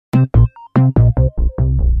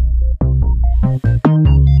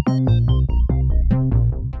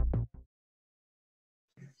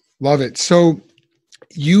Love it. So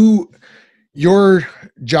your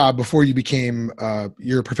job before you became,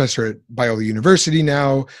 you're a professor at Biola University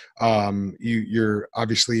now. You're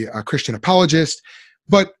obviously a Christian apologist,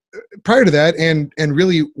 but prior to that, and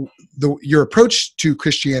really your approach to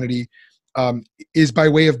Christianity is by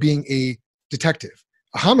way of being a detective,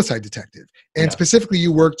 a homicide detective. And specifically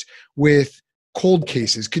you worked with cold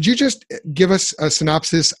cases. Could you just give us a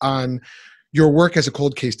synopsis on your work as a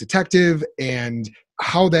cold case detective and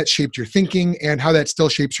how that shaped your thinking and how that still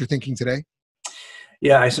shapes your thinking today?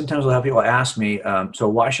 Yeah, I sometimes will have people ask me, so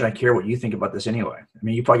why should I care what you think about this anyway? I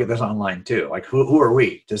mean, you probably get this online too. Like, who are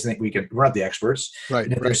we to think we're not the experts? Right.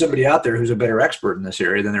 And if there's somebody out there who's a better expert in this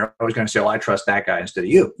area, then they're always going to say, well, I trust that guy instead of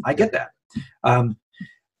you. I get that.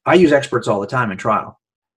 I use experts all the time in trial.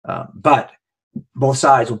 But both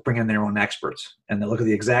sides will bring in their own experts, and they'll look at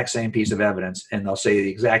the exact same piece of evidence, and they'll say the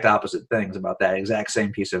exact opposite things about that exact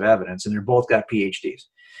same piece of evidence, and they're both got PhDs. Right.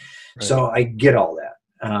 So I get all that.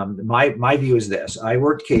 My view is this. I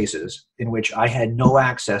worked cases in which I had no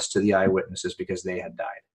access to the eyewitnesses because they had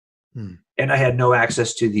died. And I had no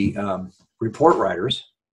access to the report writers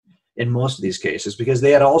in most of these cases because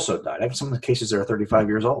they had also died. I have some of the cases that are 35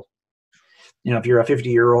 years old. You know, if you're a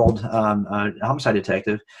 50-year-old homicide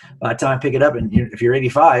detective, by the time I pick it up, and if you're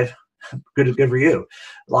 85, good for you.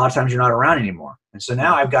 A lot of times you're not around anymore. And so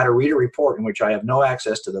now I've got to read a report in which I have no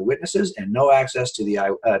access to the witnesses and no access to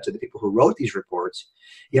the people who wrote these reports.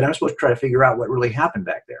 Yet I'm supposed to try to figure out what really happened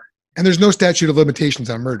back there. And there's no statute of limitations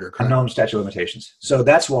on murder, correct? No statute of limitations. So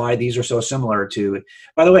that's why these are so similar to,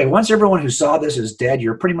 by the way, once everyone who saw this is dead,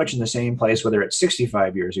 you're pretty much in the same place, whether it's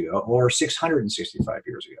 65 years ago or 665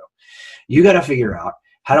 years ago. You got to figure out,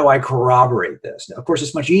 how do I corroborate this? Now, of course,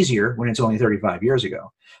 it's much easier when it's only 35 years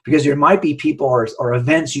ago, because there might be people or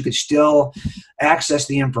events you could still access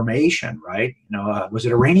the information, right? You know, was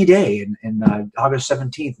it a rainy day in August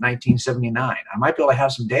 17th, 1979? I might be able to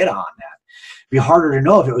have some data on that. It'd be harder to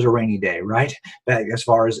know if it was a rainy day, right? As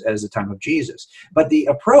far as the time of Jesus. But the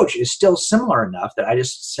approach is still similar enough that I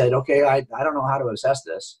just said, okay, I don't know how to assess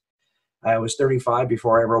this. I was 35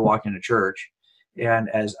 before I ever walked into church. And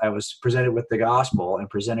as I was presented with the gospel and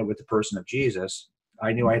presented with the person of Jesus,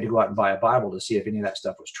 I knew I had to go out and buy a Bible to see if any of that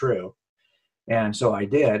stuff was true. And so I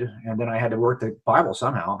did. And then I had to work the Bible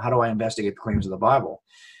somehow. How do I investigate the claims of the Bible?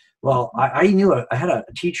 Well, I knew I had a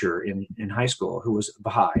teacher in high school who was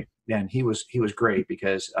Baha'i, and he was great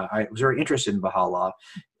because I was very interested in Baha'u'llah,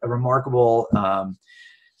 a remarkable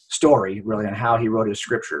story really on how he wrote his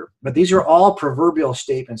scripture. But these are all proverbial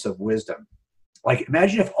statements of wisdom. Like,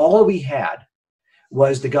 imagine if all we had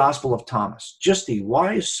was the Gospel of Thomas, just the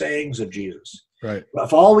wise sayings of Jesus. Right.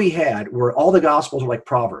 If all we had were all the Gospels were like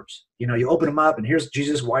Proverbs, you know, you open them up and here's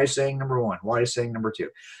Jesus' wise saying number 1, wise saying number 2.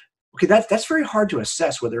 Okay, that's very hard to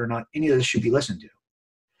assess whether or not any of this should be listened to.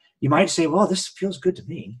 You might say, well, this feels good to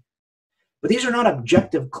me. But these are not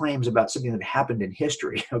objective claims about something that happened in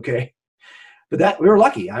history, okay? But that we were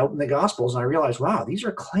lucky. I opened the Gospels and I realized, wow, these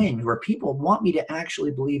are claims where people want me to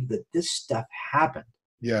actually believe that this stuff happened.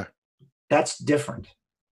 Yeah. That's different.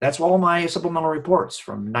 That's all my supplemental reports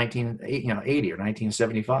from 1980 or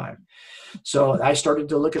 1975. So I started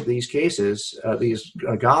to look at these cases, these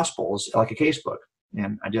Gospels, like a casebook.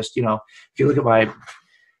 And I just, if you look at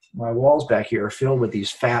my walls back here are filled with these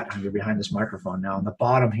fat, you're behind this microphone now, on the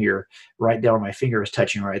bottom here, right down where my finger is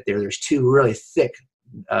touching right there, there's 2 really thick,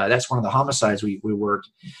 that's one of the homicides we worked,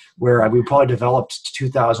 where we probably developed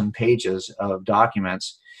 2,000 pages of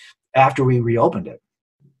documents after we reopened it.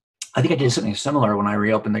 I think I did something similar when I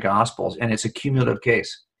reopened the Gospels, and it's a cumulative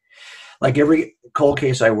case. Like every cold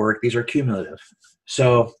case I work, these are cumulative.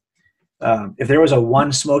 So if there was a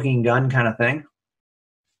one smoking gun kind of thing,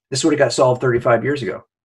 this would have got solved 35 years ago.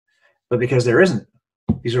 But because there isn't,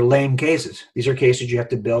 these are lame cases. These are cases you have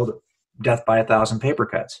to build death by 1,000 paper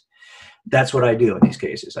cuts. That's what I do in these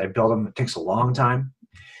cases. I build them. It takes a long time.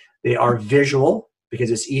 They are visual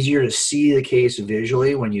because it's easier to see the case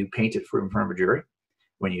visually when you paint it in front of a jury.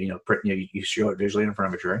 When you show it visually in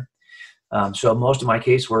front of a jury. So most of my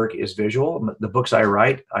casework is visual. The books I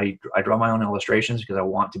write, I draw my own illustrations because I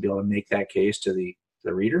want to be able to make that case to the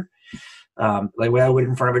reader, like the way I would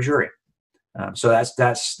in front of a jury. So that's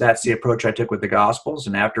the approach I took with the Gospels.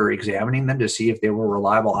 And after examining them to see if they were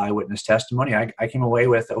reliable eyewitness testimony, I came away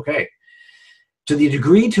with, okay, to the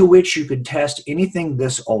degree to which you could test anything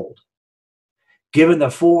this old, given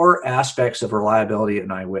the 4 aspects of reliability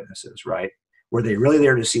in eyewitnesses, right? Were they really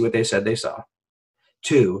there to see what they said they saw?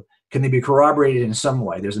 2, Can they be corroborated in some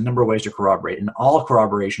way? There's a number of ways to corroborate, and all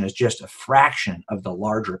corroboration is just a fraction of the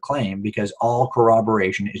larger claim, because all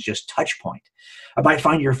corroboration is just touch point. I might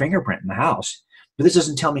find your fingerprint in the house, but this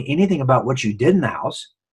doesn't tell me anything about what you did in the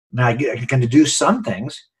house. Now, I can deduce some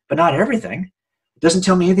things, but not everything. It doesn't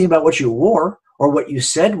tell me anything about what you wore or what you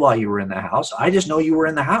said while you were in the house. I just know you were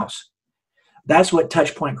in the house. That's what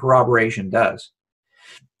touch point corroboration does.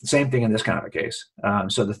 Same thing in this kind of a case.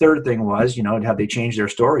 So the third thing was, have they changed their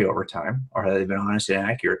story over time, or have they been honest and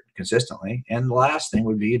accurate consistently? And the last thing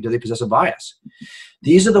would be, do they possess a bias?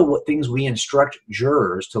 These are the things we instruct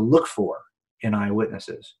jurors to look for in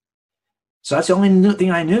eyewitnesses. So that's the only new thing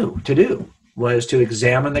I knew to do, was to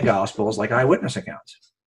examine the Gospels like eyewitness accounts.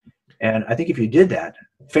 And I think if you did that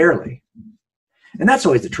fairly, and that's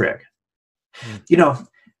always the trick.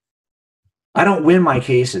 I don't win my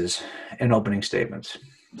cases in opening statements.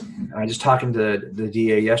 I was just talking to the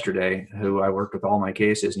DA yesterday, who I worked with all my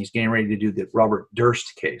cases, and he's getting ready to do the Robert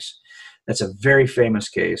Durst case. That's a very famous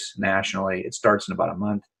case nationally. It starts in about a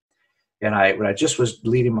month. And when I just was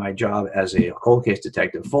leaving my job as a cold case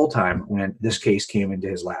detective full-time when this case came into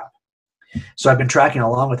his lab. So I've been tracking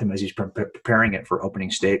along with him as he's preparing it for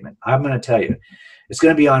opening statement. I'm going to tell you, it's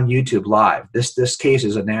going to be on YouTube live. This case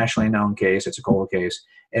is a nationally known case. It's a cold case.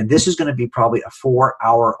 And this is going to be probably a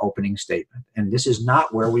 4-hour opening statement. And this is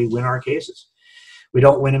not where we win our cases. We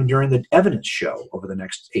don't win them during the evidence show over the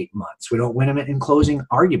next 8 months. We don't win them in closing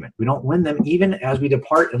argument. We don't win them even as we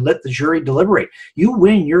depart and let the jury deliberate. You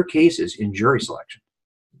win your cases in jury selection.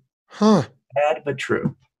 Bad but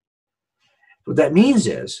true. What that means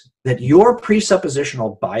is that your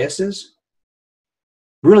presuppositional biases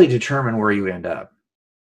really determine where you end up.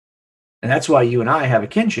 And that's why you and I have a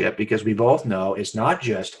kinship, because we both know it's not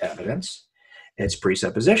just evidence, it's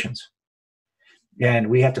presuppositions. And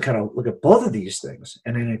we have to kind of look at both of these things.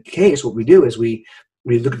 And in a case, what we do is we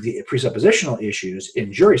look at the presuppositional issues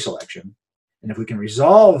in jury selection. And if we can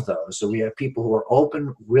resolve those, so we have people who are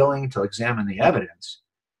open, willing to examine the evidence,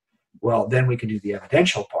 well, then we can do the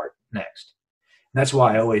evidential part next. And that's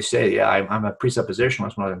why I always say, I'm a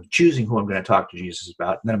presuppositionalist when I'm choosing who I'm going to talk to Jesus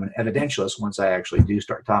about. And then I'm an evidentialist once I actually do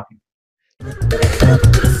start talking.